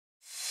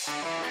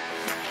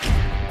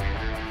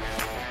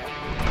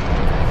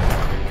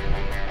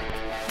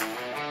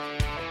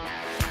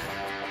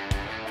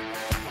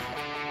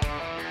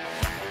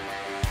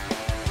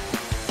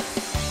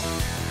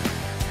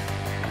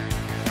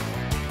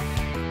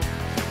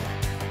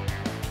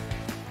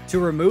To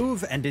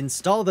remove and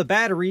install the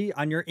battery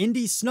on your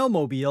INDY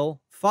snowmobile,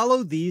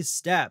 follow these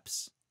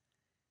steps.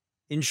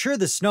 Ensure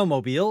the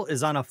snowmobile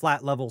is on a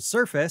flat level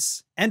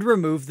surface, and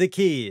remove the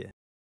key.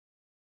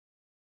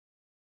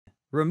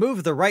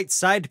 Remove the right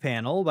side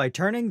panel by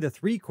turning the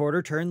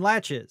 3/4 turn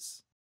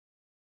latches.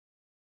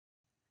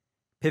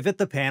 Pivot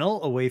the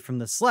panel away from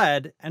the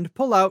sled and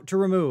pull out to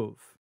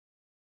remove.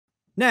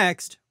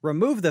 Next,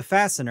 remove the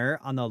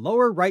fastener on the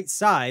lower right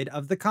side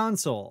of the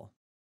console.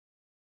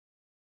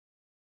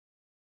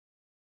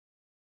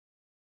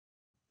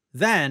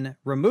 Then,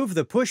 remove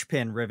the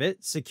pushpin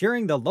rivet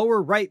securing the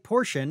lower right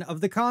portion of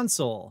the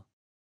console.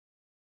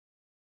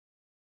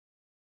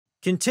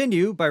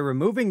 Continue by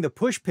removing the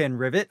pushpin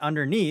rivet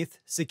underneath,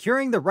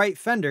 securing the right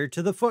fender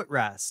to the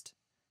footrest.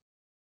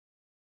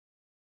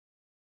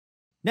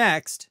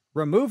 Next,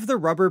 remove the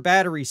rubber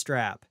battery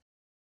strap.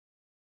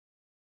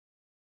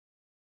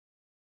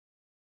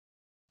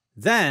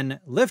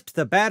 Then, lift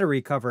the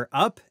battery cover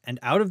up and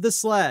out of the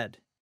sled.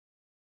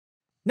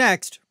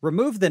 Next,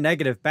 remove the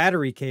negative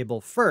battery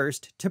cable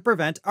first to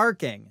prevent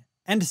arcing,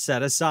 and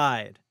set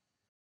aside.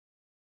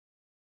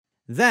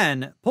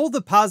 Then, pull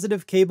the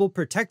positive cable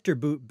protector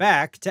boot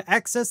back to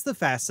access the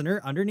fastener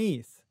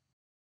underneath.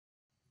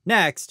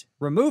 Next,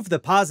 remove the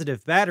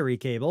positive battery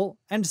cable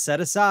and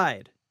set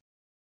aside.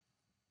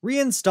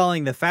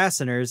 Reinstalling the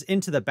fasteners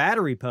into the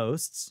battery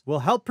posts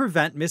will help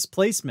prevent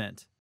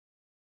misplacement.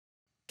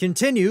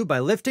 Continue by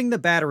lifting the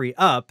battery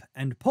up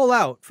and pull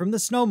out from the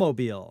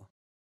snowmobile.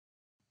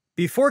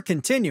 Before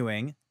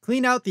continuing,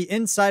 clean out the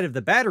inside of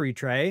the battery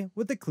tray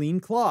with a clean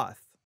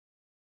cloth.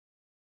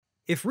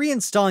 If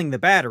reinstalling the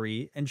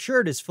battery, ensure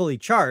it is fully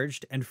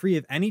charged and free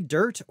of any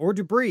dirt or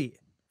debris.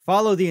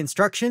 Follow the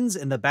instructions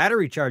in the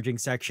battery charging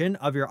section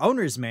of your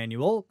owner's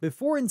manual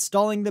before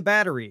installing the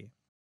battery.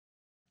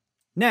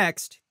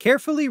 Next,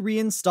 carefully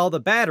reinstall the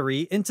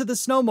battery into the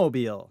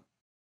snowmobile.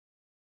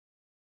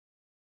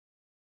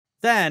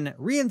 Then,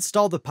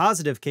 reinstall the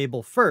positive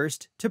cable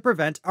first to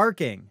prevent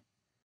arcing.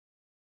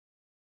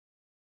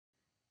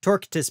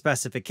 Torque to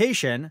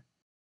specification,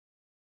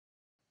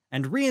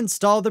 and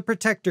reinstall the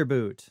protector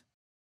boot.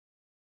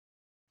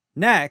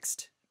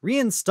 Next,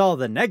 reinstall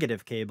the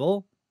negative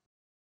cable,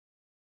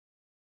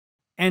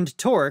 and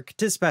torque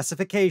to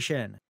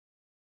specification.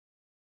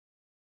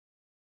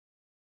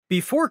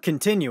 Before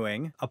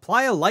continuing,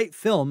 apply a light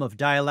film of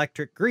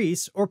dielectric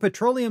grease or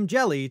petroleum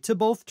jelly to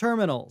both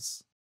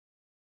terminals.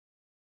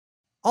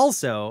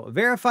 Also,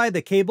 verify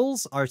the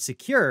cables are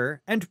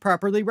secure and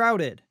properly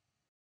routed.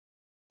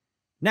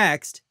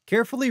 Next,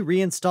 carefully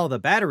reinstall the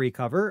battery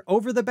cover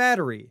over the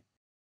battery.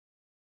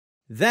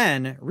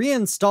 Then,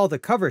 reinstall the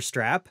cover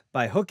strap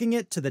by hooking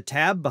it to the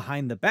tab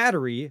behind the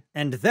battery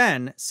and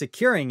then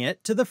securing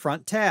it to the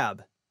front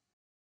tab.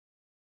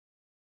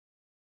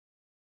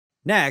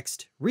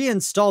 Next,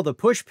 reinstall the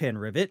pushpin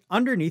rivet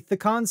underneath the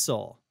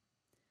console.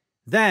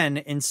 Then,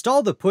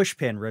 install the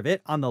pushpin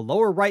rivet on the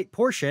lower right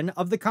portion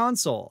of the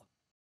console.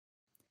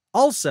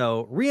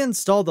 Also,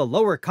 reinstall the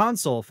lower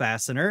console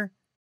fastener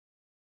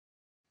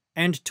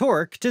and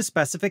torque to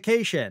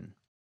specification.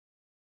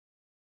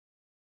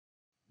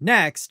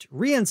 Next,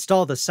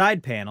 reinstall the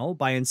side panel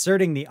by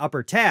inserting the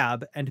upper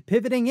tab and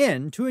pivoting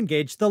in to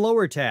engage the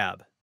lower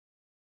tab.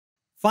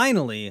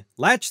 Finally,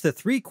 latch the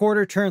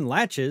 3/4 turn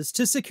latches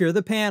to secure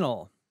the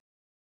panel.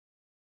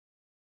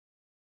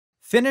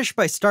 Finish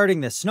by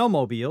starting the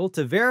snowmobile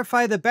to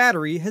verify the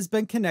battery has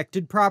been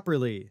connected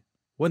properly.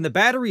 When the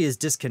battery is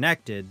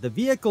disconnected, the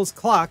vehicle's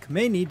clock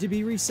may need to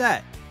be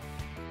reset.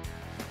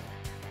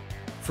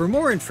 For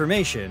more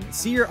information,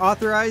 see your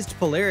authorized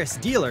Polaris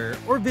dealer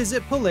or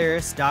visit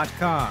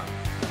Polaris.com.